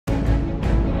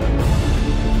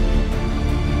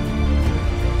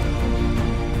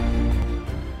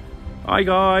Hi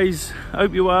guys,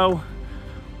 hope you're well.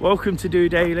 Welcome to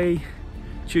DOdaily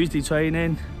Tuesday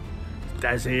training.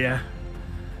 Des here.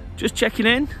 Just checking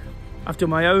in after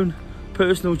my own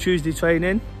personal Tuesday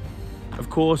training. Of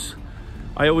course,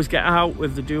 I always get out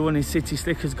with the DOdaily City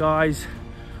Slickers guys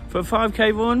for a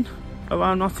 5k run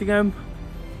around Nottingham.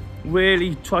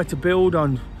 Really try to build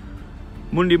on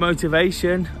Monday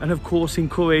motivation and of course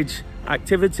encourage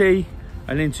activity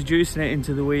and introducing it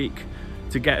into the week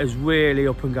to get us really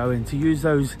up and going, to use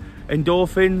those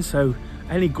endorphins, so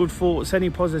any good thoughts, any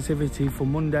positivity for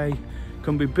Monday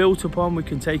can be built upon, we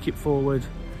can take it forward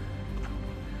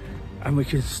and we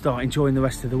can start enjoying the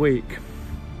rest of the week.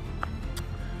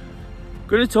 I'm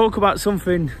going to talk about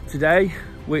something today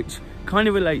which kind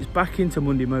of relates back into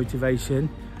Monday motivation,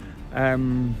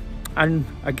 and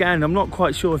again, I'm not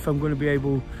quite sure if I'm going to be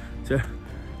able to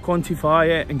quantify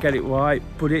it and get it right,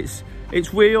 but it's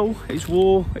real, it's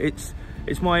raw,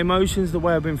 it's my emotions, the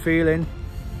way I've been feeling.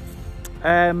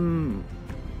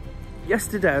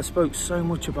 Yesterday I spoke so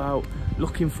much about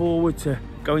looking forward to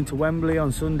going to Wembley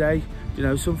on Sunday, you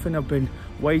know, something I've been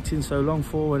waiting so long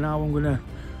for, and now I'm gonna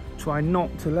try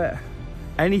not to let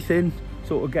anything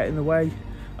sort of get in the way.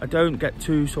 I don't get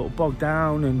too sort of bogged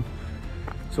down and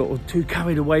sort of too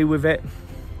carried away with it.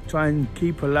 Try and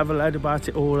keep a level head about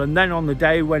it all, and then on the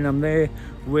day when I'm there,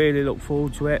 really look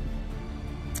forward to it.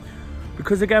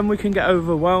 Because again, we can get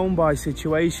overwhelmed by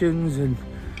situations and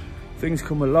things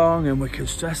come along and we can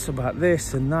stress about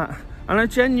this and that. And I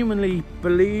genuinely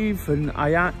believe and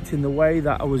I act in the way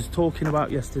that I was talking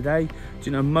about yesterday,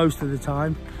 you know, most of the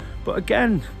time. But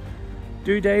again,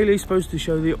 DOdaily is supposed to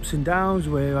show the ups and downs,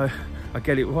 where I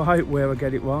get it right, where I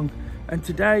get it wrong. And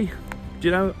today,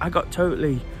 you know, I got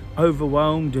totally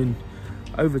overwhelmed and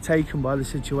overtaken by the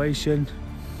situation.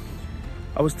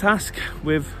 I was tasked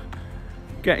with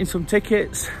getting some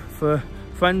tickets for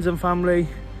friends and family,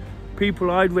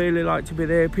 people I'd really like to be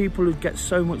there, people who'd get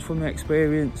so much from the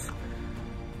experience,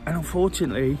 and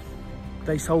unfortunately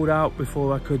they sold out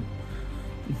before I could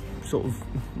sort of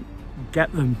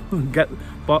get them,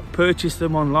 purchase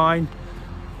them online.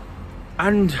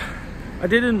 And I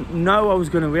didn't know I was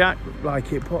going to react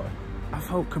like it, but I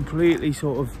felt completely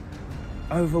sort of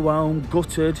overwhelmed,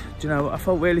 gutted, you know, I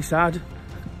felt really sad.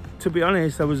 To be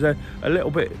honest, I was a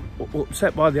little bit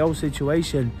upset by the whole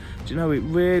situation. Do you know, it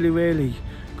really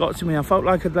got to me. I felt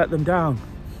like I'd let them down.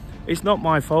 It's not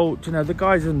my fault, you know, the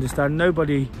guys understand.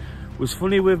 Nobody was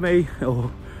funny with me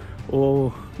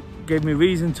or gave me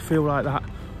reason to feel like that.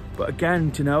 But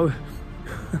again, you know,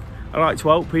 I like to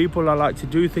help people, I like to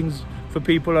do things for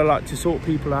people, I like to sort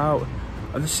people out.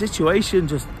 And the situation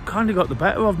just kind of got the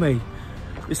better of me.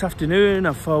 This afternoon,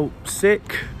 I felt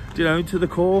sick, you know, to the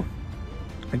core.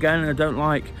 Again, I don't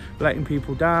like letting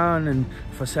people down, and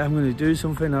if I say I'm going to do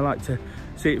something, I like to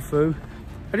see it through.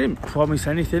 I didn't promise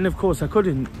anything, of course I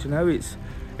couldn't, you know, it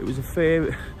was a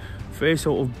fair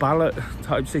sort of ballot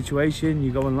type situation.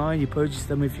 You go online, you purchase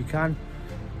them if you can.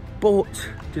 But,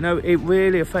 you know, it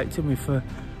really affected me for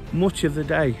much of the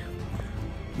day.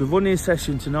 The running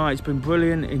session tonight's been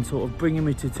brilliant in sort of bringing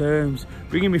me to terms,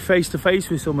 bringing me face to face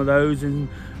with some of those and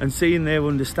seeing their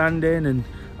understanding. And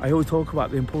I always talk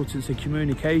about the importance of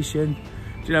communication.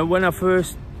 You know, when I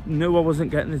first knew I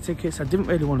wasn't getting the tickets, I didn't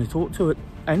really want to talk to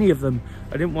any of them.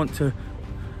 I didn't want to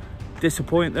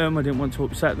disappoint them, I didn't want to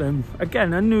upset them.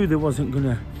 Again, I knew they wasn't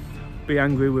gonna be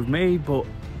angry with me, but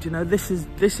you know, this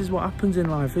is what happens in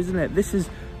life, isn't it? This is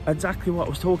exactly what I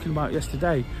was talking about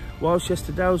yesterday. Whilst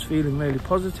yesterday I was feeling really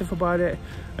positive about it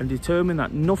and determined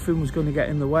that nothing was going to get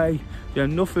in the way, you know,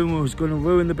 nothing was going to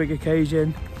ruin the big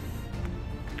occasion.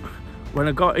 When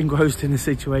I got engrossed in the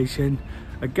situation,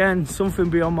 again, something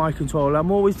beyond my control. I'm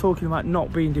always talking about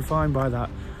not being defined by that,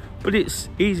 but it's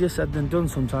easier said than done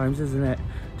sometimes, isn't it?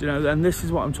 You know, and this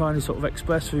is what I'm trying to sort of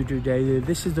express through DOdaily.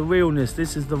 This is the realness,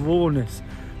 this is the rawness,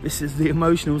 this is the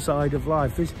emotional side of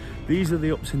life. These are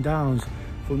the ups and downs.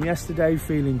 From yesterday,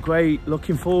 feeling great,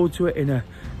 looking forward to it in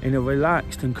a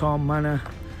relaxed and calm manner,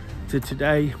 to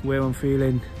today where I'm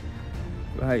feeling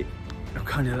like I've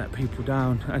kind of let people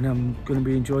down and I'm going to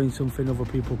be enjoying something other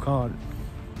people can't.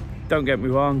 Don't get me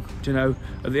wrong, you know,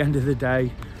 at the end of the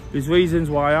day, there's reasons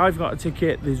why I've got a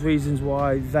ticket, there's reasons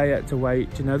why they had to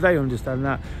wait, you know, they understand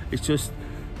that. It's just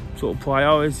sort of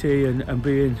priority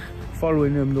and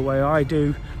following them the way I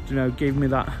do, you know, gave me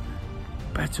that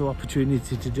better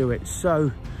opportunity to do it.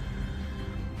 So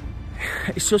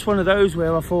it's just one of those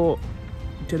where I thought,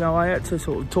 you know, I had to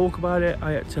sort of talk about it,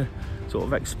 I had to sort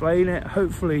of explain it.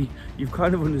 Hopefully you've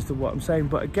kind of understood what I'm saying,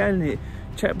 but again,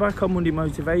 check back on Monday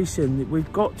motivation.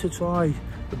 We've got to try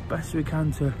the best we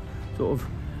can to sort of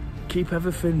keep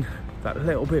everything that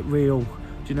little bit real,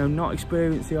 you know, not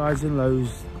experience the highs and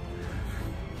lows.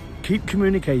 Keep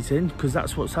communicating, because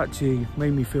that's what's actually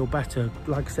made me feel better.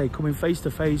 Like I say, coming face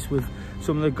to face with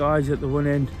some of the guys at the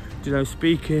run-in, you know,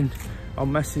 speaking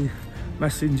on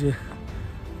messages,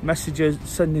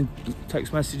 sending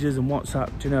text messages and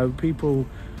WhatsApp, you know, people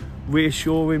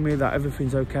reassuring me that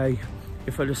everything's okay.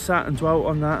 If I'd have sat and dwelt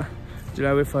on that, you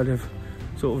know, if I'd have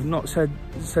sort of not said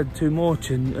too much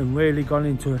and really gone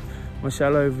into my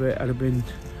shell over it, I'd have been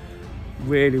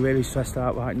really stressed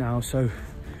out right now. So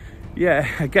yeah,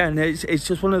 again, it's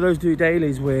just one of those do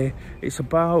dailies where it's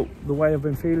about the way I've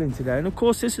been feeling today. And of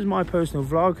course, this is my personal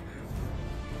vlog,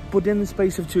 but in the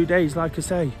space of 2 days, like I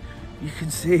say, you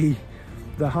can see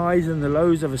the highs and the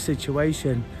lows of a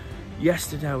situation.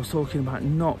 Yesterday I was talking about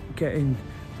not getting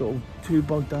sort of too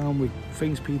bogged down with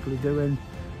things people are doing,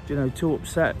 you know, too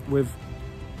upset with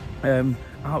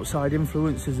outside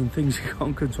influences and things you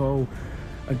can't control,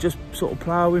 and just sort of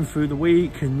ploughing through the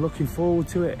week and looking forward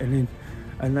to it, and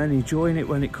then enjoying it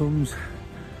when it comes.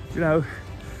 You know,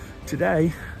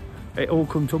 today it all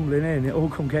come tumbling in, it all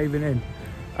come caving in.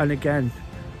 And again,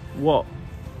 what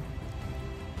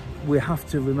we have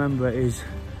to remember is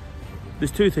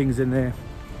there's two things in there,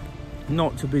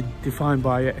 not to be defined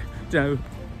by it. You know,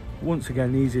 once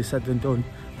again, easier said than done,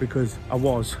 because I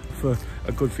was for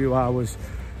a good few hours,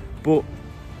 but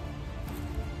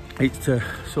it's to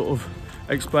sort of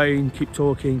explain, keep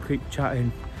talking, keep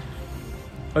chatting.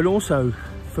 And also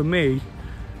for me,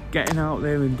 getting out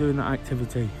there and doing that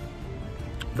activity,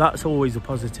 that's always a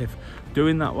positive.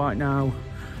 Doing that right now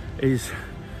is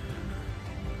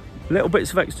little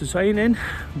bits of extra training,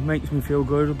 makes me feel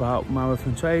good about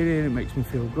marathon training. It makes me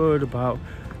feel good about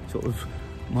sort of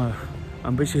my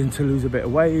ambition to lose a bit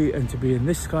of weight and to be in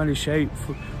this kind of shape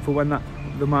for when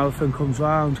the marathon comes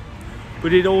round.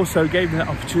 But it also gave me that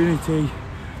opportunity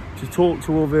to talk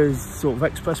to others, sort of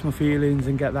express my feelings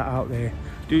and get that out there.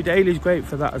 Do daily is great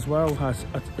for that as well. I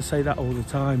say that all the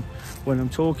time when I'm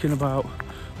talking about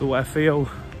the way I feel.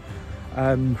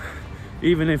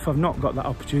 Even if I've not got that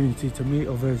opportunity to meet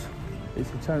others,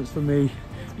 it's a chance for me,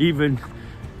 even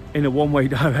in a one-way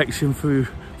direction through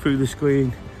the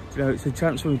screen. You know, it's a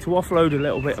chance for me to offload a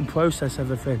little bit and process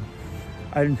everything,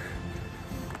 and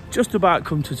just about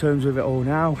come to terms with it all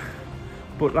now.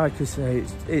 But like I say,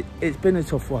 it's been a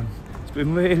tough one. It's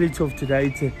been really tough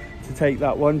today to take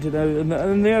that one, you know,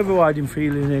 and the overriding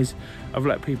feeling is I've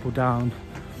let people down.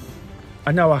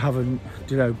 I know I haven't,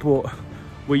 you know, but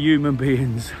we're human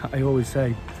beings. I always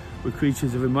say we're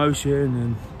creatures of emotion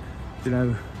and, you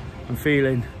know, and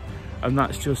feeling, and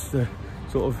that's just the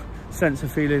sort of sense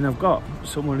of feeling I've got.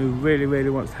 Someone who really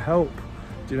wants to help,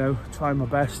 you know, try my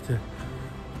best to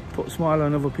put a smile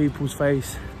on other people's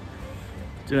face,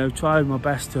 you know, try my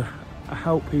best to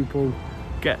help people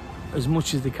get as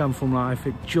much as they can from life.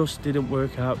 It just didn't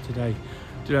work out today.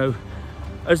 You know,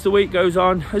 as the week goes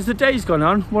on, as the day's gone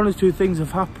on, one or two things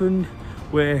have happened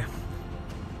where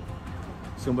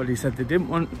somebody said they didn't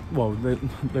want, well,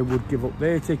 they would give up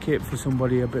their ticket for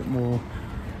somebody a bit more,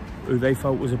 who they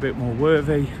felt was a bit more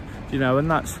worthy, you know,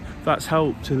 and that's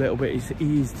helped a little bit. It's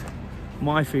eased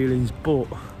my feelings. But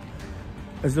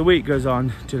as the week goes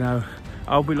on, you know,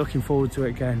 I'll be looking forward to it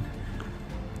again.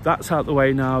 That's out the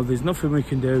way now. There's nothing we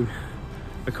can do.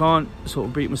 I can't sort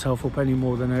of beat myself up any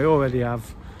more than I already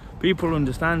have. People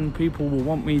understand, people will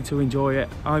want me to enjoy it.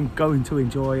 I'm going to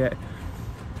enjoy it,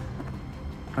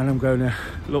 and I'm going to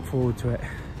look forward to it.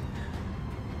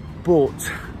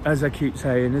 But as I keep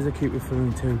saying, as I keep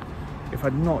referring to, if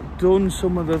I'd not done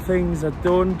some of the things I've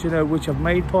done, you know, which I've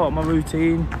made part of my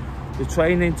routine, the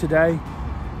training today,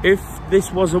 if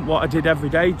this wasn't what I did every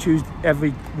day,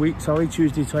 every week,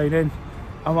 Tuesday training,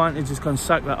 I might have just gone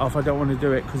sack that off. I don't want to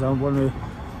do it because I want to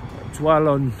dwell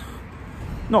on,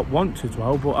 not want to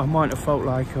dwell, but I might have felt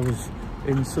like I was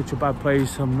in such a bad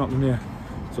place. I'm not going to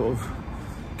sort of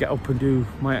get up and do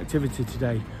my activity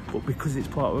today. But because it's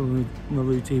part of my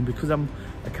routine, because I'm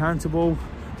accountable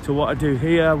to what I do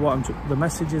here, the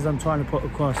messages I'm trying to put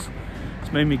across,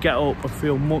 it's made me get up and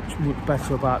feel much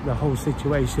better about the whole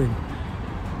situation.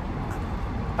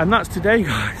 And that's today,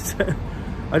 guys.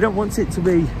 I don't want it to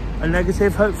be a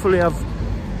negative. Hopefully I've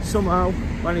somehow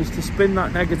managed to spin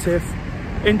that negative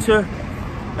into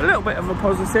a little bit of a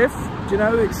positive. You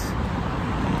know,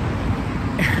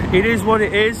 it is what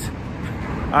it is.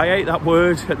 I hate that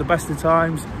word at the best of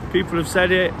times. People have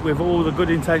said it with all the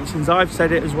good intentions. I've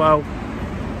said it as well.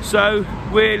 So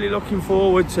really looking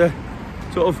forward to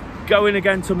sort of going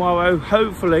again tomorrow.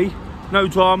 Hopefully no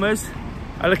dramas,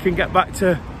 and I can get back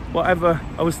to whatever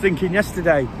I was thinking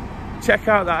yesterday. Check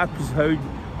out that episode.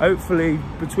 Hopefully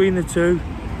between the two,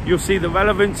 you'll see the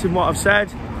relevance in what I've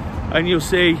said, and you'll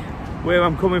see where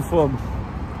I'm coming from.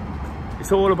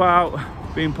 It's all about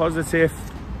being positive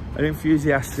and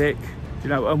enthusiastic, you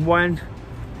know, and when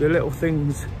the little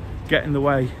things get in the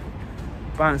way,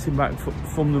 bouncing back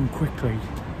from them quickly.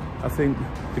 I think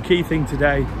the key thing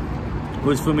today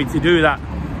was for me to do that,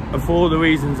 and for all the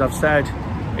reasons I've said,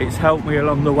 it's helped me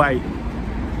along the way.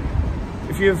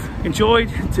 If you've enjoyed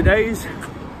today's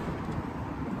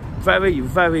very,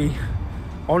 very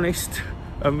honest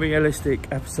and realistic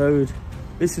episode,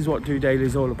 this is what DOdaily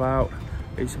is all about.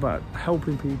 It's about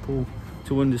helping people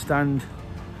to understand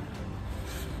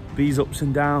these ups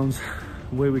and downs,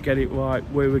 where we get it right,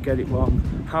 where we get it wrong,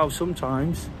 how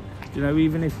sometimes, you know,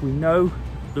 even if we know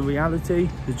the reality,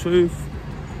 the truth,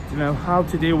 you know, how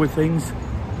to deal with things,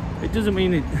 it doesn't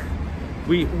mean it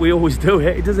we always do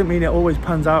it. It doesn't mean it always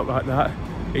pans out like that.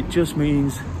 It just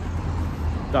means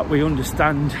that we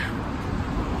understand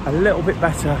a little bit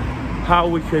better how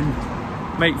we can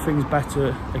make things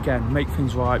better again, make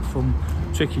things right from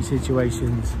tricky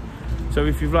situations. So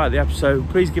if you've liked the episode,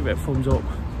 please give it a thumbs up.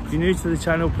 If you're new to the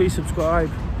channel, please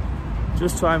subscribe.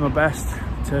 Just try my best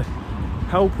to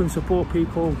help and support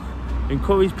people,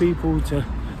 encourage people to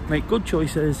make good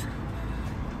choices,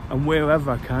 and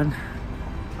wherever I can,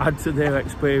 add to their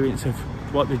experience of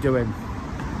what they're doing.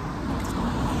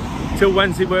 Till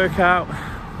Wednesday workout,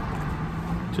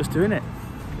 just doing it.